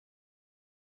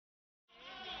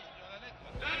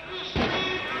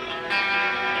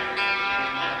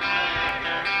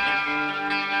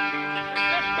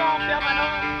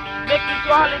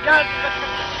Die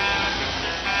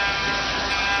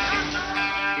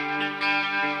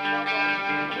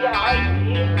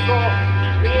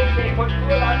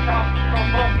Kulturlandschaften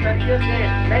verfochten, hier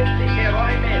sind ländliche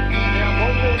Räume der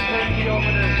Bundesregierung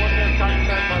des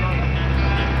Bundeskanzlers verlassen.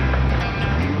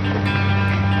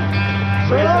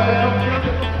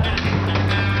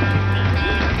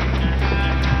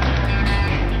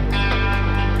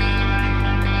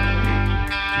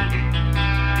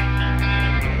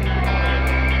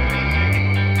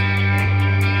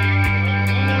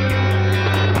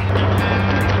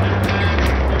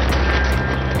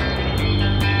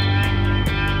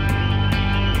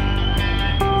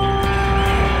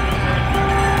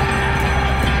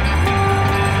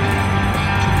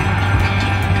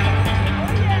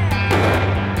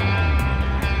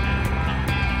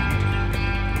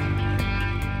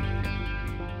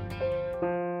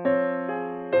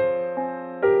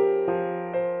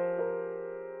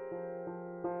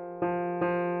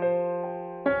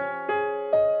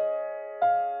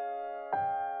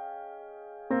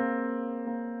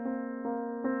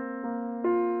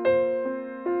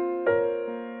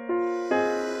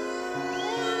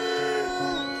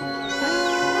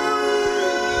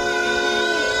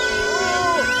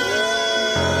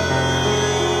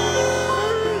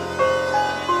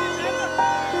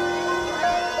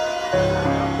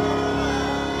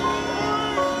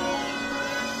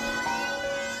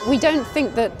 We don't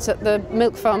think that the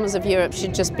milk farmers of Europe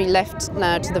should just be left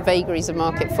now to the vagaries of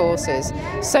market forces.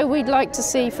 So we'd like to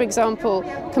see, for example,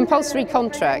 compulsory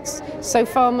contracts, so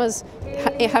farmers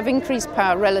have increased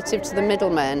power relative to the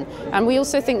middlemen, and we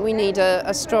also think we need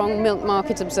a strong milk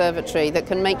market observatory that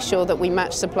can make sure that we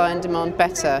match supply and demand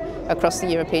better across the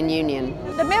European Union.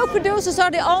 The milk producers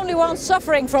are the only ones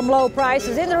suffering from low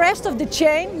prices. In the rest of the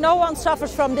chain, no one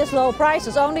suffers from these low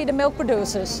prices, only the milk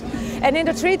producers. And in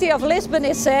the Treaty of Lisbon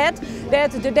it said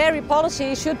that the dairy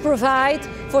policy should provide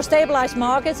for stabilized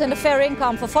markets and a fair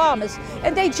income for farmers.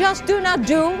 And they just do not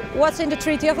do what's in the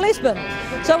Treaty of Lisbon.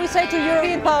 So we say to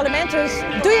European parliamentarians,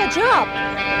 do your job.